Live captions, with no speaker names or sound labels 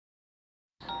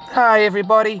Hi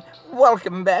everybody,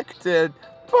 welcome back to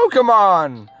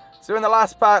Pokemon! So in the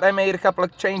last part I made a couple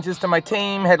of changes to my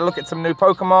team, had a look at some new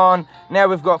Pokemon. Now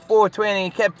we've got 420,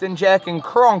 Captain Jack and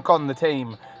Kronk on the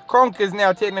team. Kronk is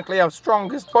now technically our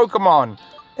strongest Pokemon.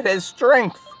 It has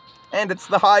strength, and it's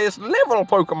the highest level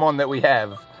Pokemon that we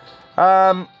have.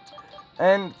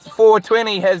 And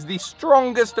 420 has the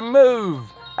strongest move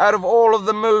out of all of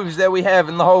the moves that we have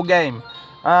in the whole game.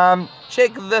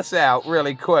 Check this out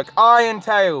really quick. Iron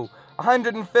Tail,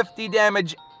 150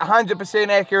 damage, 100%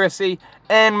 accuracy,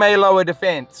 and may lower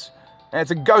defense. And it's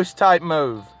a ghost type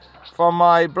move from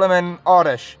my blimmin'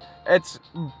 Oddish. It's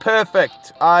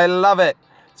perfect. I love it.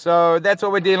 So that's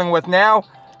what we're dealing with now.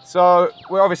 So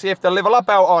we obviously have to level up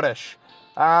our Oddish.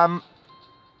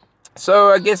 So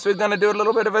I guess we're going to do a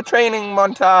little bit of a training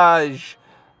montage.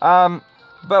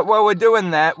 But while we're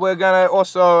doing that, we're going to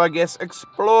also, I guess,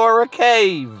 explore a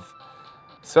cave.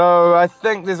 So I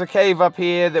think there's a cave up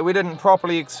here that we didn't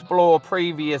properly explore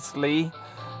previously.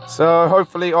 So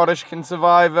hopefully Oddish can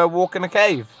survive a walk in a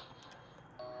cave.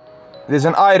 There's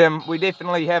an item we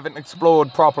definitely haven't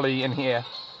explored properly in here.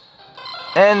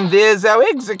 And there's our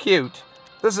Execute.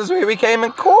 This is where we came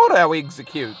and caught our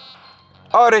Execute.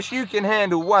 Oddish, you can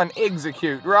handle one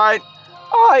Execute, right?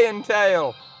 Iron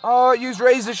Tail. Oh, use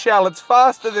Razor Shell. It's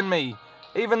faster than me,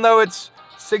 even though it's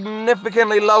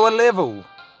significantly lower level.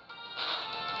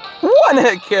 One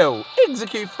hit kill.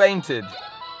 Execute fainted.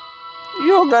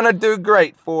 You're gonna do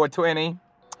great, 420.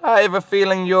 I have a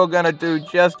feeling you're gonna do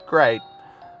just great.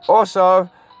 Also,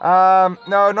 no,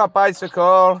 not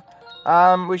bicycle.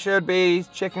 We should be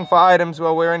checking for items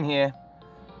while we're in here.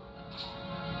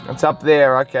 It's up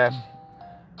there, okay.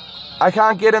 I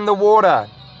can't get in the water.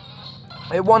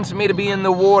 It wants me to be in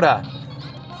the water.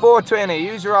 420,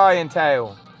 use your Iron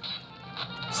Tail.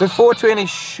 So 420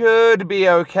 should be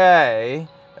okay,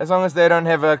 as long as they don't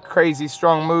have a crazy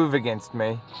strong move against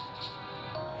me.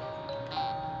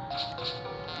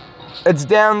 It's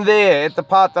down there at the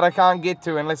part that I can't get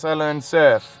to unless I learn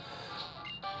Surf.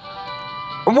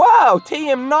 Wow,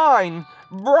 TM9,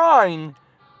 Brine.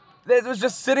 That was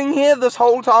just sitting here this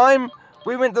whole time.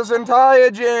 We went this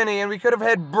entire journey and we could have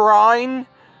had Brine.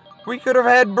 We could have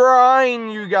had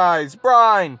Brine, you guys.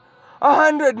 Brine.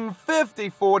 150,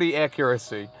 40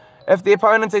 accuracy. If the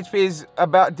opponent's HP is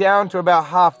about down to about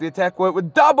half, the attack work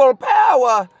with double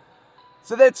power.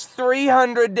 So that's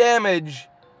 300 damage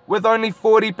with only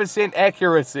 40%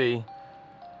 accuracy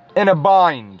in a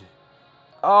bind.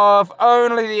 Oh, if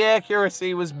only the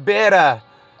accuracy was better.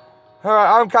 Alright,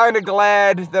 I'm kind of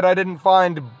glad that I didn't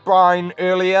find Brine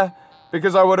earlier,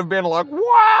 because I would have been like,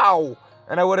 wow!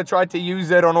 And I would have tried to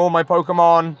use it on all my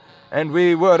Pokemon, and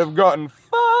we would have gotten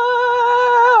fucked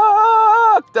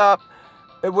up.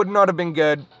 It would not have been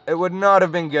good. It would not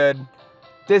have been good.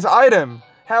 There's item.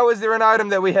 How is there an item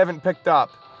that we haven't picked up?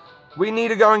 We need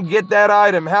to go and get that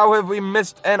item. How have we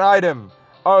missed an item?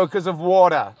 Oh, because of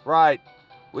water. Right.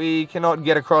 We cannot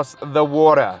get across the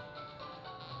water.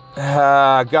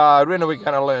 Ah, God, when are we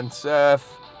going to learn Surf?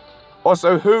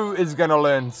 Also, who is going to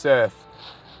learn Surf?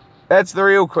 That's the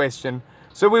real question.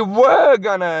 So we were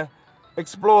gonna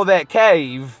explore that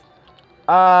cave,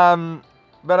 but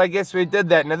I guess we did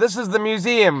that. Now this is the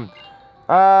museum.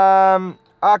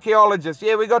 Archaeologist.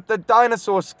 Yeah, we got the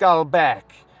dinosaur skull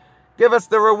back. Give us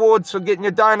the rewards for getting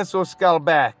your dinosaur skull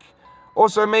back.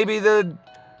 Also, maybe the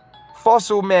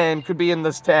fossil man could be in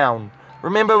this town.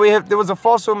 Remember, there was a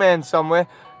fossil man somewhere.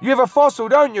 You have a fossil,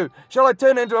 don't you? Shall I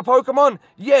turn it into a Pokemon?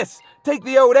 Yes. Take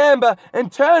the old amber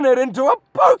and turn it into a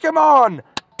Pokemon.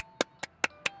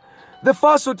 The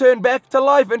fossil turned back to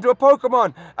life into a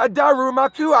Pokemon, a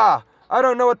DramaMaker. I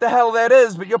don't know what the hell that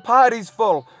is, but your party's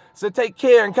full. So take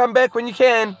care and come back when you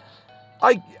can.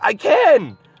 I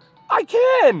can. I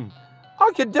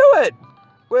can do it.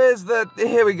 Where's the...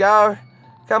 Here we go.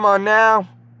 Come on now.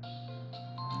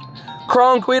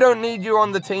 Kronk, we don't need you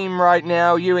on the team right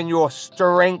now. You and your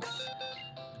strength.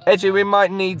 Actually, we might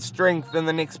need strength in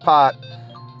the next part.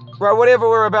 Right, whatever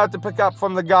we're about to pick up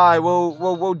from the guy,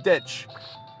 we'll ditch.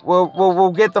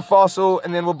 We'll get the fossil,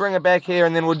 and then we'll bring it back here,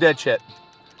 and then we'll ditch it.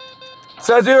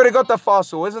 So we already got the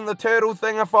fossil. Isn't the turtle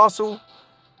thing a fossil?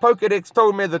 Pokedex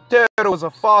told me the turtle was a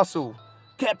fossil.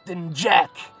 Captain Jack.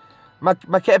 My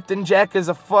Captain Jack is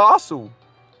a fossil.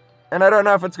 And I don't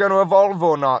know if it's going to evolve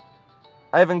or not.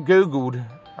 I haven't Googled.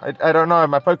 I don't know.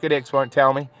 My Pokedex won't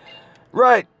tell me.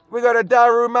 Right. We got a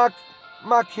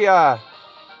DramaMaker.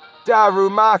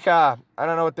 DramaMaker. I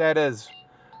don't know what that is.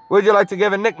 Would you like to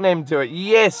give a nickname to it?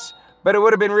 Yes, but it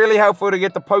would have been really helpful to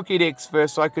get the Pokédex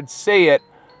first so I could see it.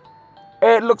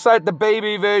 It looks like the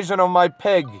baby version of my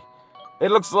pig.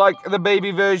 It looks like the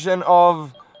baby version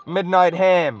of Midnight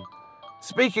Ham.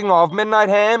 Speaking of, Midnight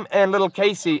Ham and Little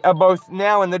Casey are both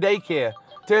now in the daycare.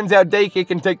 Turns out daycare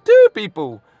can take 2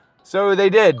 people. So they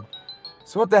did.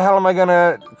 So what the hell am I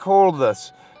gonna call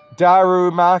this?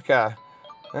 DramaMaker.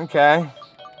 Okay.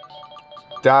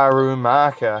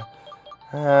 DramaMaker.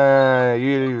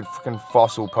 You fucking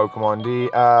fossil Pokemon.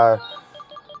 D-R-A-M-A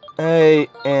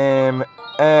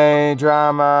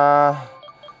drama.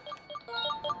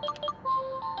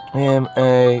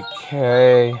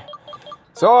 M-A-K.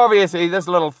 So obviously this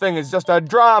little thing is just a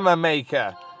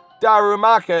DramaMaker.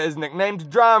 DramaMaker is nicknamed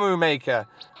DramaMaker.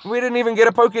 We didn't even get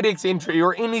a Pokedex entry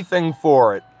or anything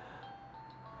for it.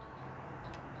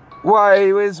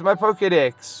 Why, where's my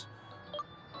Pokedex?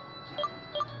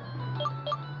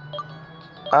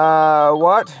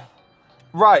 What?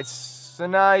 Right,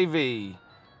 Snivy.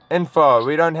 Info,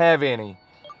 we don't have any.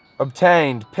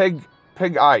 Obtained,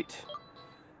 Pigite.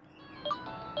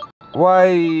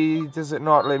 Why does it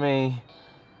not let me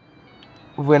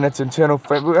win its internal...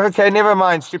 Okay, never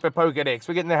mind, stupid Pokedex.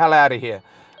 We're getting the hell out of here.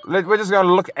 We're just going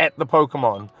to look at the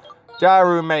Pokemon.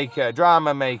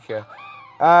 DramaMaker.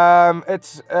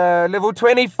 It's level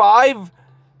 25.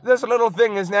 This little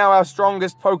thing is now our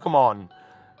strongest Pokemon.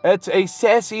 It's a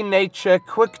sassy nature,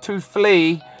 quick to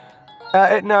flee.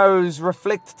 It knows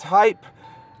Reflect type,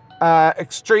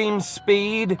 extreme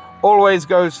speed, always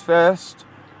goes first.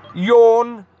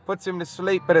 Yawn puts him to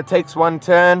sleep, but it takes 1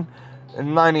 turn.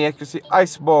 And 90 accuracy.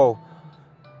 Ice Ball.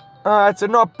 It's a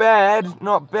not bad.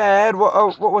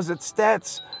 What was its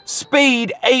stats?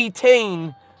 Speed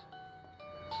 18.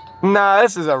 Nah,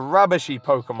 this is a rubbishy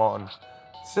Pokemon.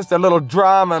 It's just a little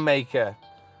DramaMaker.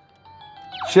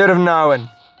 Should have known.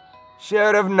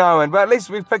 But at least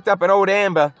we've picked up an old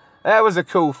Amber. That was a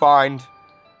cool find.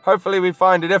 Hopefully we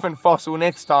find a different fossil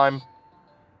next time.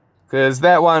 Because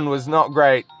that one was not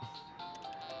great.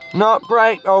 Not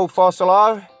great, old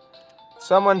Fossilo.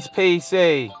 Someone's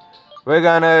PC. We're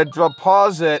gonna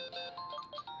deposit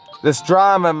this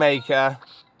DramaMaker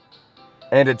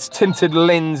and its tinted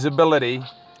lens ability.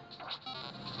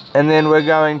 And then we're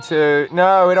going to...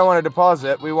 No, we don't want to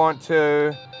deposit. We want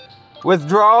to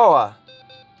withdraw.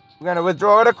 We're going to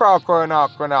withdraw to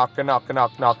knock. Come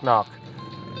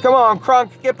on,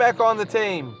 Crunk, get back on the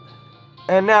team.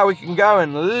 And now we can go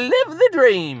and live the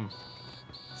dream.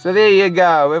 So there you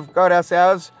go. We've got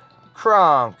ourselves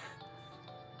Crunk.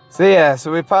 So yeah,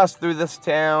 so we passed through this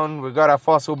town. We got our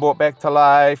fossil brought back to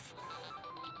life.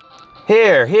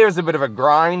 Here's a bit of a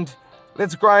grind.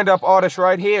 Let's grind up Oddish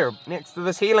right here, next to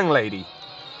this healing lady.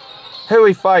 Who are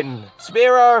we fighting?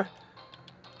 Spearow?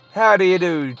 How do you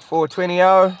do,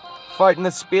 420-0? Fighting the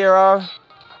Spearow.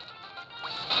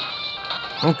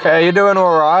 Okay, you're doing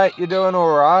alright.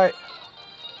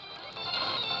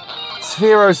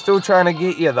 Spearow's still trying to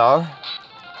get you, though.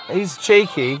 He's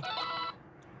cheeky.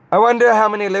 I wonder how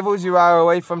many levels you are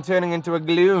away from turning into a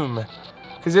Gloom.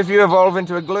 Because if you evolve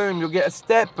into a Gloom, you'll get a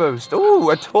stat boost. Ooh,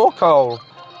 a Torkoal.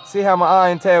 See how my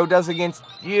Iron Tail does against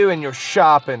you and your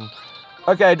Sharpen.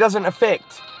 Okay, it doesn't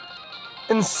affect.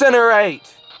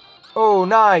 Incinerate. Oh,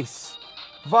 nice.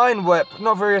 Vine Whip,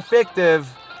 not very effective.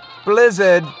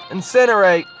 Blizzard,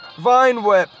 Incinerate. Vine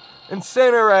Whip,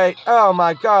 Incinerate. Oh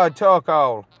my god,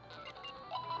 Torkoal.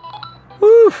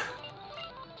 Whew.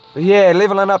 But yeah,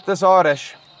 leveling up this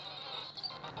Oddish.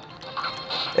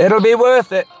 It'll be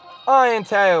worth it. Iron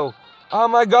Tail. Oh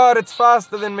my god, it's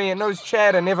faster than me. It knows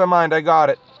chatter. Never mind, I got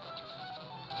it.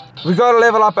 We got to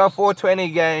level up our 420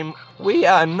 game. We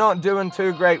are not doing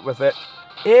too great with it.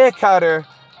 Air Cutter.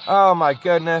 Oh my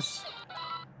goodness.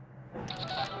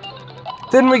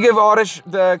 Didn't we give Oddish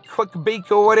the quick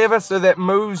beak or whatever so that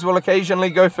moves will occasionally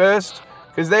go first?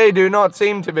 Because they do not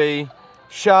seem to be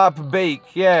sharp beak.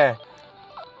 Yeah.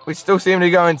 We still seem to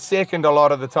go in second a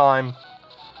lot of the time.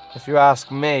 If you ask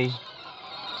me.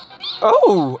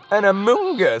 Oh, an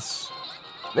Amoonguss.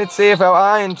 Let's see if our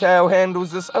Iron Tail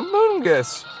handles this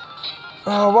Amoonguss.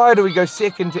 Oh, why do we go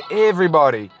second to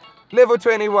everybody? Level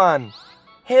 21.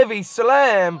 Heavy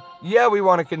Slam. Yeah, we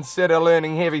want to consider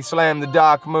learning Heavy Slam, the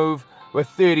dark move, with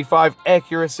 35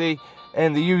 accuracy.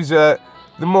 And the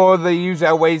more the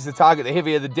user weighs the target, the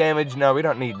heavier the damage. No, we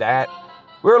don't need that.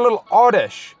 We're a little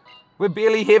Oddish. We're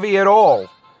barely heavy at all.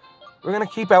 We're going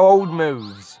to keep our old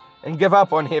moves and give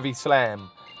up on Heavy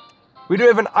Slam. We do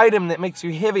have an item that makes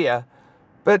you heavier,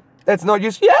 but that's not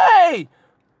useful. Yay!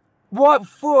 What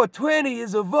 420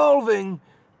 is evolving?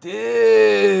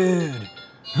 Dude,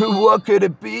 what could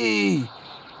it be?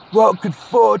 What could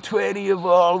 420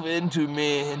 evolve into,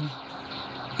 man?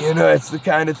 You know, it's the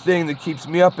kind of thing that keeps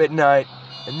me up at night.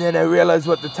 And then I realize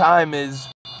what the time is.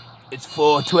 It's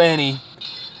 420.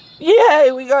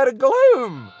 Yay, we got a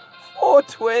Gloom!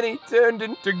 420 turned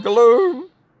into Gloom.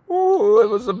 Ooh, it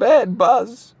was a bad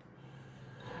buzz.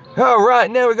 All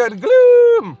right, now we got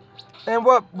Gloom. And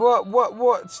what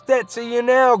stats are you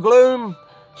now, Gloom?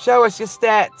 Show us your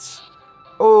stats.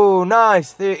 Oh,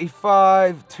 nice.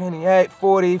 35, 28,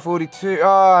 40, 42.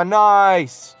 Oh,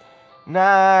 nice.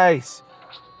 Nice.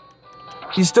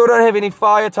 You still don't have any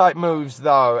fire-type moves,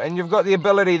 though. And you've got the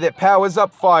ability that powers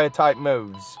up fire-type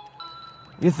moves.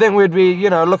 You'd think we'd be, you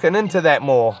know, looking into that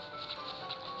more.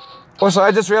 Also,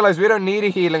 I just realized we don't need a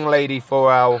healing lady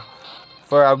for our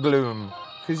Gloom.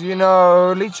 Because, you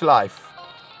know, Leech Life.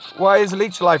 Why is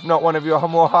Leech Life not one of your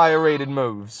more higher-rated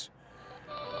moves?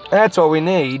 That's what we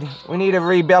need. We need to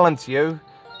rebalance you.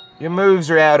 Your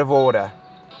moves are out of order.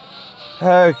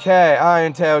 Okay,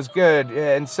 Iron Tail's good.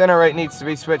 Yeah, Incinerate needs to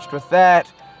be switched with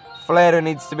that. Flatter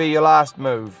needs to be your last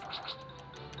move.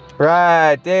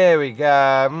 Right, there we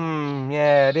go.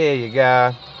 Yeah, there you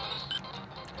go.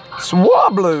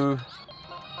 Swablu.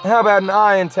 How about an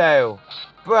Iron Tail?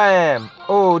 Bam.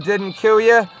 Oh, didn't kill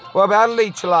you? What about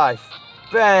Leech Life?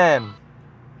 Bam.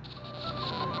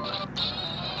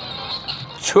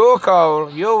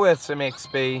 Chocoal, you're worth some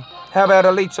XP. How about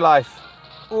a Leech Life?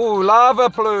 Ooh, Lava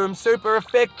Plume, super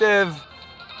effective.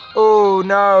 Ooh,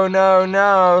 no, no,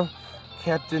 no.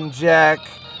 Captain Jack.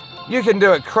 You can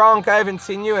do it, Kronk. I haven't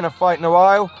seen you in a fight in a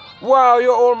while. Wow,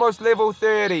 you're almost level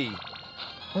 30.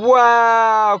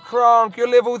 Wow, Kronk, you're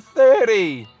level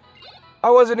 30. I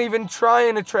wasn't even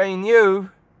trying to train you.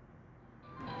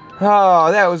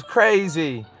 Oh, that was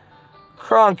crazy.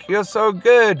 Kronk, you're so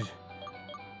good.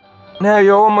 Now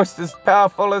you're almost as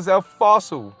powerful as our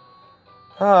fossil.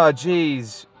 Oh,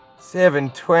 geez.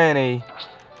 720.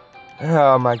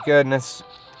 Oh, my goodness.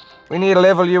 We need to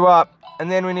level you up.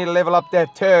 And then we need to level up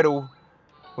that turtle.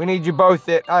 We need you both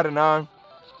at, I don't know,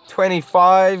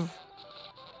 25.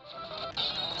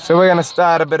 So we're going to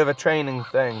start a bit of a training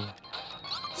thing.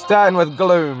 Starting with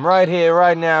Gloom. Right here,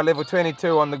 right now, level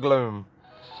 22 on the Gloom.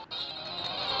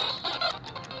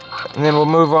 And then we'll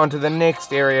move on to the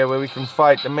next area where we can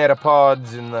fight the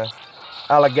metapods and the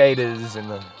alligators and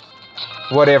the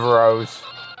whatever-os.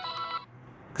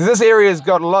 Because this area's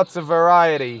got lots of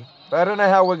variety. But I don't know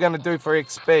how we're going to do for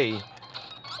XP.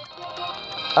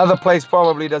 Other place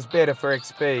probably does better for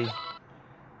XP.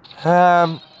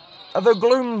 Although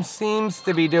Gloom seems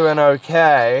to be doing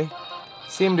okay.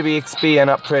 Seem to be XPing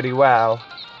up pretty well.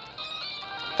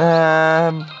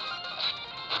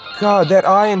 God, that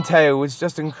Iron Tail was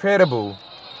just incredible.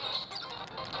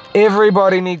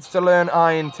 Everybody needs to learn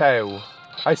Iron Tail.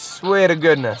 I swear to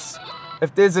goodness.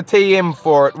 If there's a TM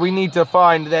for it, we need to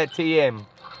find that TM.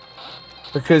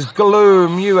 Because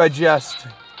Gloom, you are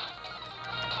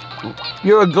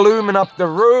glooming up the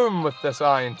room with this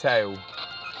Iron Tail.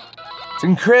 It's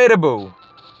incredible.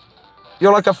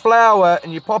 You're like a flower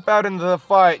and you pop out into the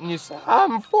fight and you say,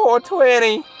 I'm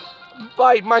 420.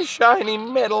 Bite my shiny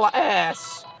metal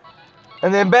ass.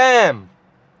 And then bam,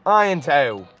 Iron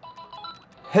Tail.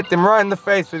 Hit them right in the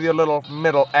face with your little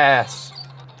metal ass.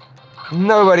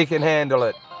 Nobody can handle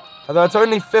it. Although it's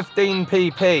only 15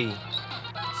 PP.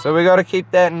 So we gotta keep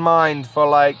that in mind for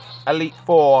like Elite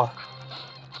 4.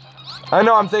 I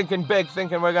know I'm thinking big,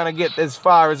 thinking we're gonna get as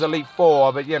far as Elite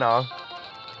 4, but you know,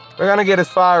 we're gonna get as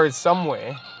far as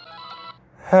somewhere.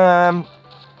 Yeah,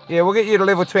 we'll get you to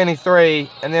level 23,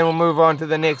 and then we'll move on to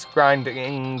the next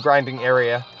grinding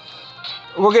area.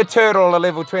 We'll get Turtle to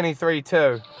level 23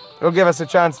 too. It'll give us a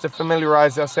chance to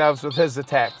familiarize ourselves with his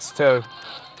attacks too.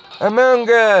 Among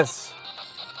Us!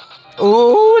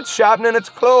 Ooh, it's sharpening its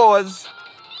claws.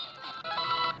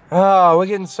 Oh, we're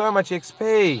getting so much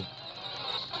XP.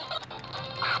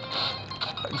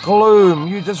 Gloom,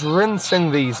 you're just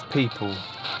rinsing these people.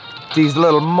 These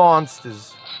little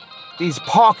monsters. These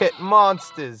pocket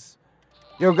monsters.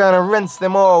 You're gonna rinse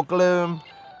them all, Gloom.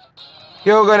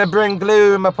 You're gonna bring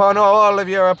gloom upon all of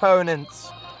your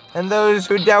opponents. And those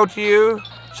who doubt you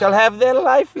shall have their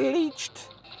life leeched.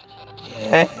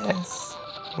 Yes.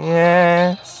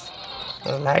 Yes.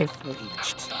 Life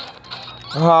leeched.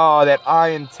 Oh, that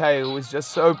Iron Tail was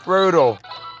just so brutal.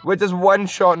 We're just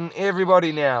one-shotting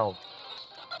everybody now.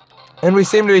 And we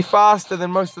seem to be faster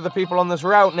than most of the people on this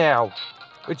route now.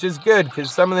 Which is good,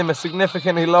 because some of them are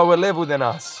significantly lower level than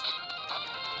us.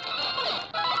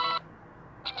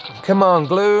 Come on,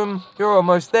 Gloom. You're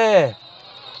almost there.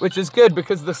 Which is good,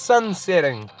 because the sun's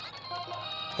setting.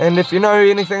 And if you know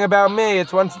anything about me,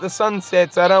 it's once the sun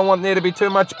sets, I don't want there to be too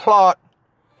much plot.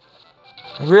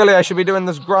 Really, I should be doing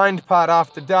this grind part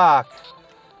after dark.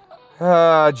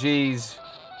 Oh, jeez.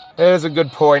 There's a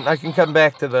good point. I can come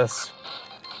back to this.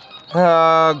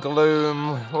 Ah,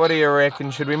 Gloom. What do you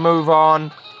reckon? Should we move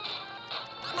on?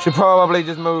 Should probably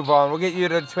just move on. We'll get you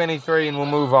to 23 and we'll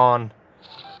move on.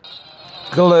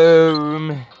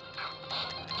 Gloom.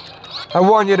 I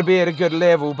want you to be at a good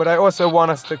level, but I also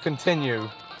want us to continue.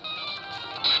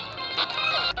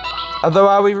 Although,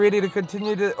 are we ready to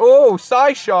continue to... Oh,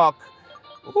 Psyshock!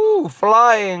 Ooh,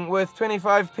 flying with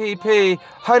 25 PP,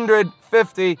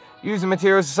 150. Use the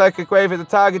materials of Psychic Wave at the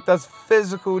target does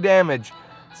physical damage.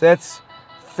 So that's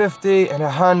 50 and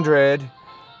 100.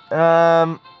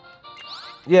 Yeah,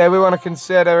 we want to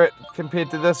consider it compared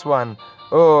to this one.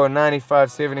 Oh,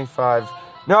 95, 75.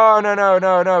 No, we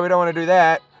don't want to do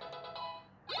that.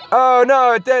 Oh,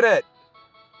 no, it did it.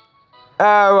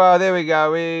 Oh, well, there we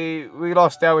go. We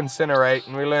lost our Incinerate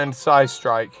and we learned Size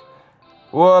Strike.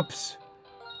 Whoops.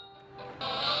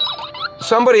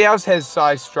 Somebody else has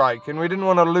Size Strike and we didn't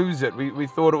want to lose it. We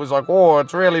thought it was like, oh,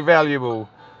 it's really valuable.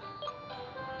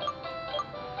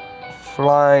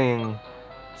 Flying.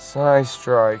 Size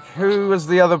Strike. Who was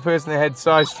the other person that had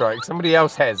Size Strike? Somebody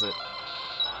else has it.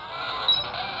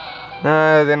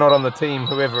 No, they're not on the team,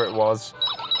 whoever it was.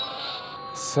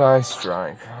 Size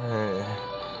Strike.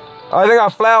 I think our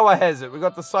flower has it. We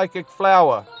got the Psychic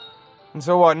Flower. And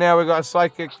so what? Now we got a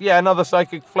Psychic... Yeah, another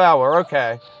Psychic Flower.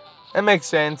 Okay. That makes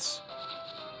sense.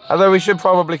 Although we should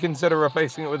probably consider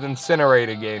replacing it with Incinerate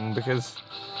again, because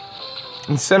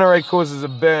Incinerate causes a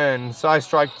burn. Size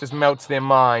Strike just melts their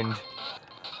mind.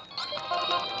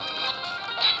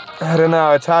 I don't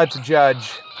know. It's hard to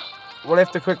judge. We'll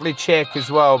have to quickly check as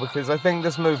well, because I think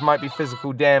this move might be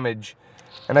physical damage.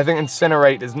 And I think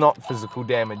Incinerate is not physical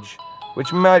damage,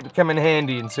 which might come in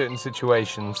handy in certain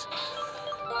situations.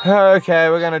 Okay,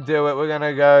 we're going to do it. We're going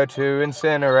to go to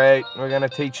Incinerate. We're going to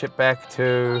teach it back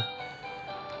to...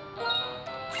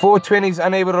 420's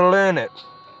unable to learn it.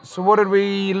 So what did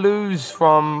we lose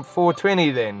from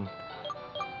 420 then?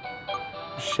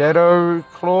 Shadow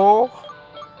Claw?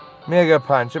 Mega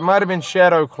Punch. It might have been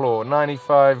Shadow Claw.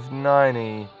 95,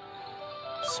 90.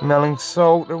 Smelling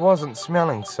Salt. It wasn't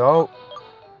Smelling Salt.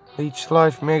 Leech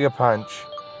Life, Mega Punch.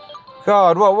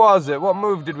 God, what was it? What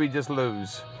move did we just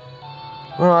lose?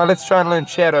 Alright, let's try and learn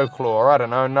Shadow Claw. I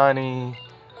don't know, 90,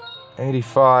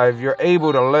 85. You're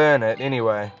able to learn it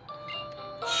anyway.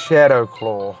 Shadow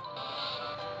Claw.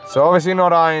 So obviously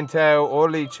not Iron Tail or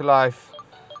Leech Life.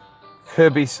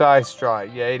 Could be Size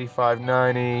Strike. Yeah, 85,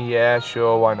 90. Yeah,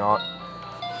 sure, why not?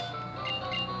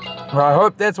 Well, I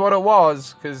hope that's what it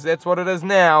was, because that's what it is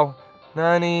now.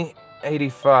 90,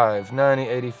 85. 90,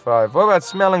 85. What about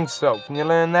Smelling Salt? Can you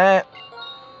learn that?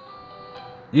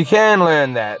 You can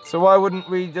learn that. So why wouldn't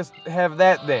we just have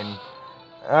that then?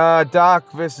 Dark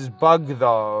versus Bug,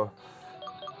 though.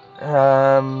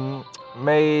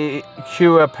 May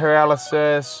cure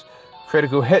paralysis.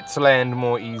 Critical hits land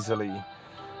more easily.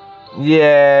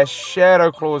 Yeah,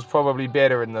 Shadow Claw is probably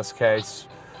better in this case.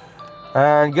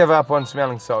 Give up on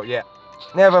Smelling Salt, yeah.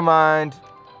 Never mind.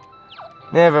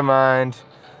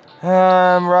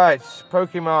 Right,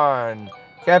 Pokemon.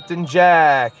 Captain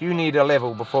Jack, you need a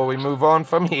level before we move on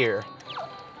from here.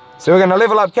 So we're going to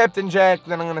level up Captain Jack,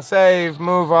 then I'm going to save,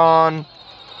 move on.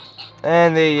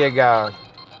 And there you go.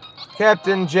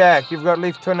 Captain Jack, you've got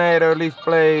Leaf Tornado, Leaf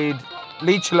Blade,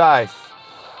 Leech Life.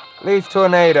 Leaf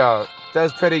Tornado,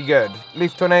 does pretty good.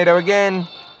 Leaf Tornado again,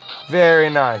 very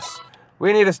nice.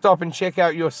 We need to stop and check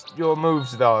out your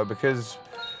moves though, because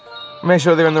make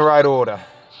sure they're in the right order.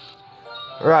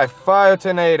 Right, Fire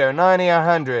Tornado, 90,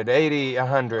 100, 80,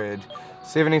 100,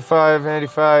 75,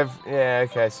 85, yeah,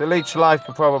 okay. So Leech Life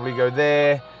could probably go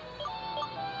there.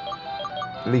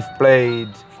 Leaf Blade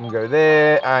can go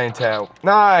there. Iron Tail.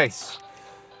 Nice!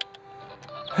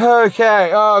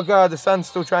 Okay, oh god, the sun's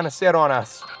still trying to set on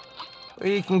us.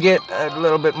 We can get a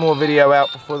little bit more video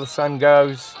out before the sun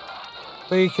goes.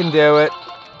 We can do it.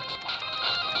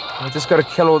 We just got to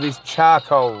kill all these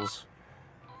charcoals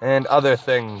and other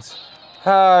things.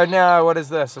 Oh no, what is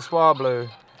this? A Swablu.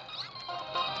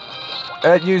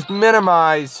 It used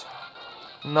Minimize.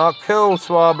 Not cool,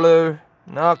 Swablu.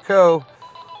 Not cool.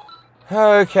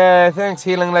 Okay, thanks,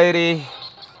 Healing Lady.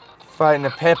 Fighting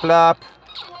a Peplup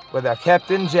with our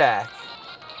Captain Jack.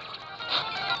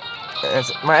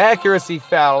 My accuracy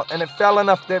fell, and it fell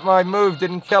enough that my move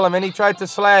didn't kill him, and he tried to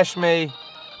slash me.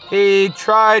 He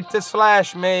tried to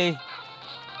slash me.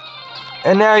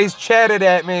 And now he's chatted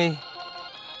at me.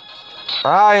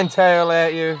 Iron Tail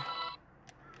at you.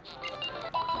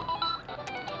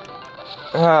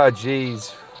 Oh,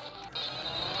 jeez.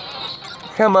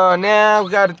 Come on now,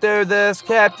 we gotta do this.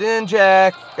 Captain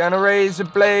Jack, gonna raise a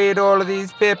blade. All of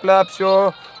these Piplups,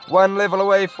 you're one level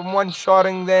away from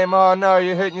one-shotting them. Oh no,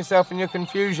 you're hurting yourself in your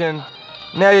confusion.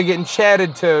 Now you're getting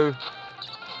chatted to.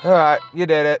 Alright, you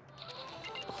did it.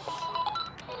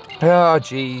 Oh,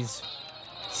 jeez.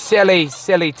 Silly,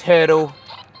 silly turtle.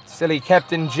 Silly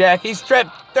Captain Jack. He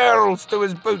strapped turtles to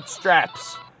his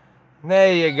bootstraps.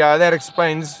 There you go. That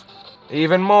explains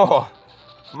even more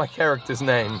my character's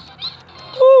name.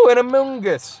 Ooh, an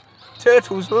amogus.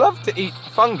 Turtles love to eat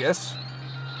fungus.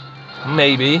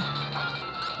 Maybe.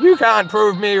 You can't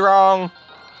prove me wrong.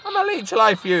 I'm a leech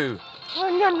life you.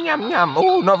 Yum, yum, yum.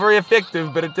 Oh, not very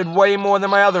effective, but it did way more than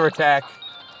my other attack.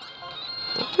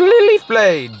 Leaf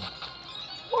Blade.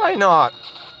 Why not?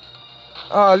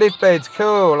 Oh, Leaf Blade's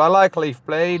cool. I like Leaf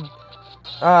Blade.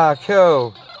 Ah,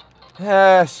 cool.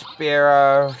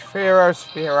 Spearow.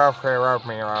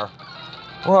 Spearow.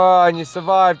 Whoa, and you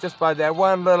survived just by that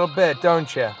one little bit,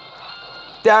 don't you?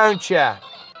 Don't you?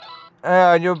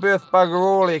 Oh, and your birth bugger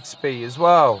all XP as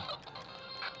well.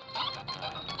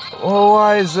 Oh,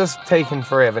 why is this taking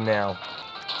forever now?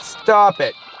 Stop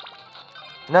it.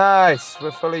 Nice,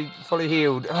 we're fully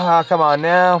healed. Ah, come on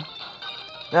now.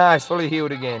 Nice, fully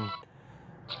healed again.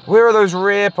 Where are those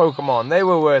rare Pokemon? They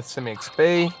were worth some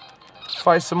XP.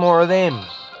 Fight some more of them.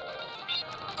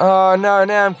 Oh no,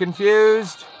 now I'm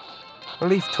confused.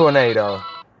 Leaf Tornado.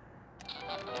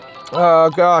 Oh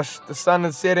gosh, the sun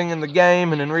is setting in the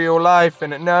game and in real life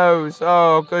and it knows.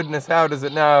 Oh goodness, how does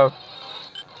it know?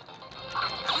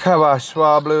 Come on,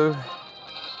 Swablu.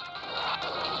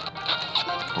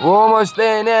 We're almost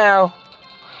there now.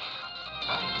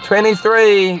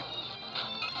 23.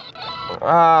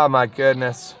 Oh my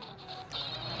goodness.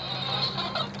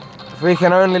 If we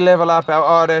can only level up our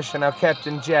Oddish and our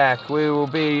Captain Jack, we will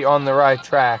be on the right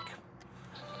track.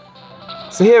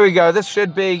 So here we go. This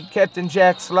should be Captain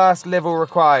Jack's last level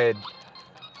required.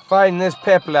 Fighting this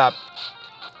Peplup.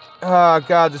 Oh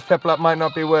god, this Peplup might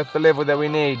not be worth the level that we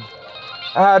need.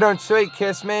 Ah, don't sweet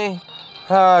kiss me.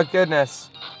 Oh goodness.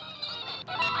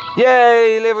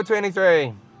 Yay, level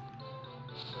 23.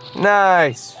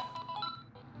 Nice.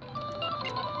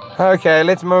 Okay,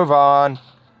 let's move on.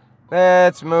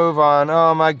 Let's move on.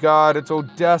 Oh my god, it's all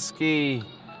dusky.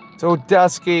 It's all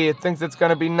dusky. It thinks it's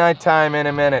going to be nighttime in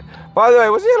a minute. By the way,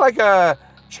 was there like a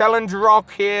challenge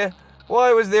rock here?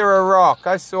 Why was there a rock?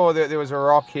 I saw that there was a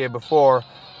rock here before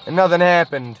and nothing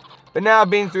happened. But now I've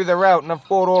been through the route and I've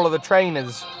fought all of the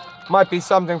trainers. Might be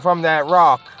something from that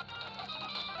rock.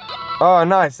 Oh,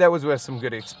 nice. That was worth some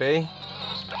good XP.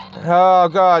 Oh,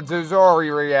 God.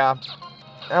 Zuzori.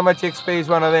 How much XP is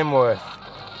one of them worth?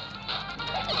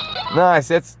 Nice.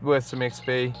 That's worth some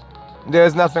XP.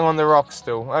 There's nothing on the rock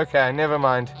still. Okay, never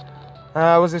mind.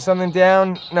 Was there something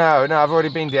down? No, I've already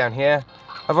been down here.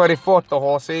 I've already fought the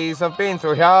horses. I've been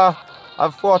through here.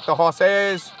 I've fought the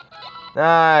horses.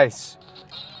 Nice.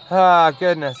 Ah,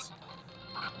 goodness.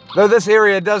 Though this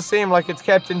area does seem like it's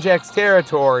Captain Jack's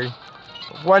territory.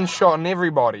 One shot on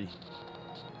everybody.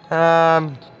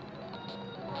 Right.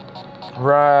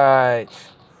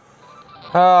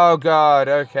 Oh, God,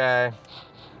 okay.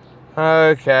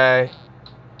 Okay.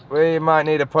 We might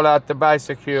need to pull out the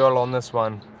bicycle on this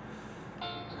one.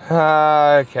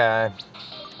 Okay.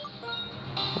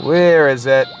 Where is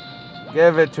it?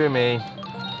 Give it to me.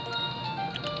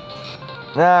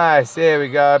 Nice, there we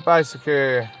go.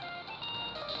 Bicycle.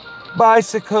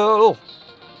 Bicycle.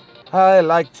 I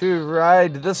like to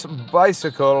ride this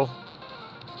bicycle.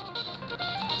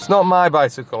 It's not my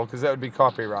bicycle, because that would be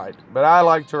copyright. But I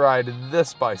like to ride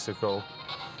this bicycle.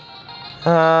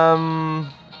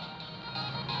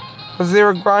 Was there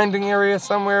a grinding area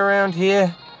somewhere around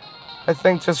here? I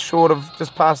think just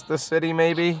past the city,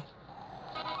 maybe?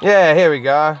 Yeah, here we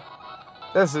go.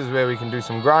 This is where we can do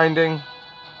some grinding.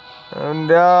 And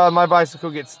my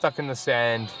bicycle gets stuck in the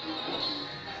sand.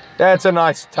 That's a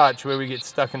nice touch where we get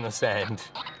stuck in the sand.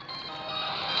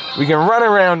 We can run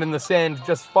around in the sand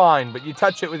just fine, but you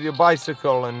touch it with your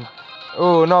bicycle and,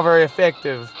 oh, not very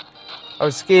effective. I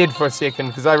was scared for a second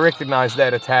because I recognized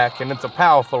that attack and it's a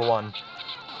powerful one.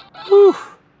 Whew.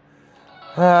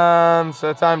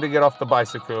 So time to get off the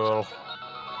bicycle.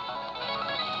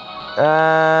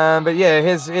 But yeah,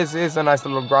 here's a nice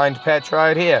little grind patch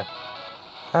right here.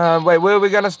 Wait, were we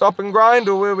going to stop and grind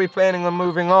or were we planning on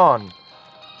moving on?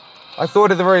 I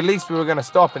thought at the very least we were going to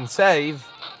stop and save.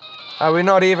 Are we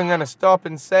not even going to stop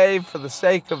and save for the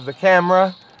sake of the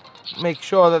camera? Make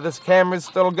sure that this camera's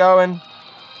still going?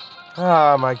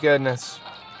 Oh my goodness.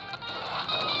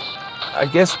 I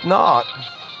guess not.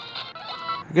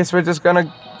 I guess we're just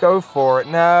gonna go for it.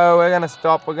 No, we're gonna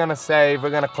stop, we're gonna save,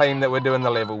 we're gonna claim that we're doing the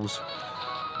levels.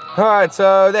 Alright,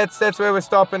 so that's where we're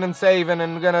stopping and saving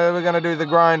and we're gonna do the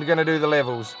grind, gonna do the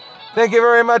levels. Thank you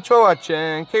very much for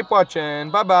watching. Keep watching.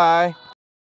 Bye bye.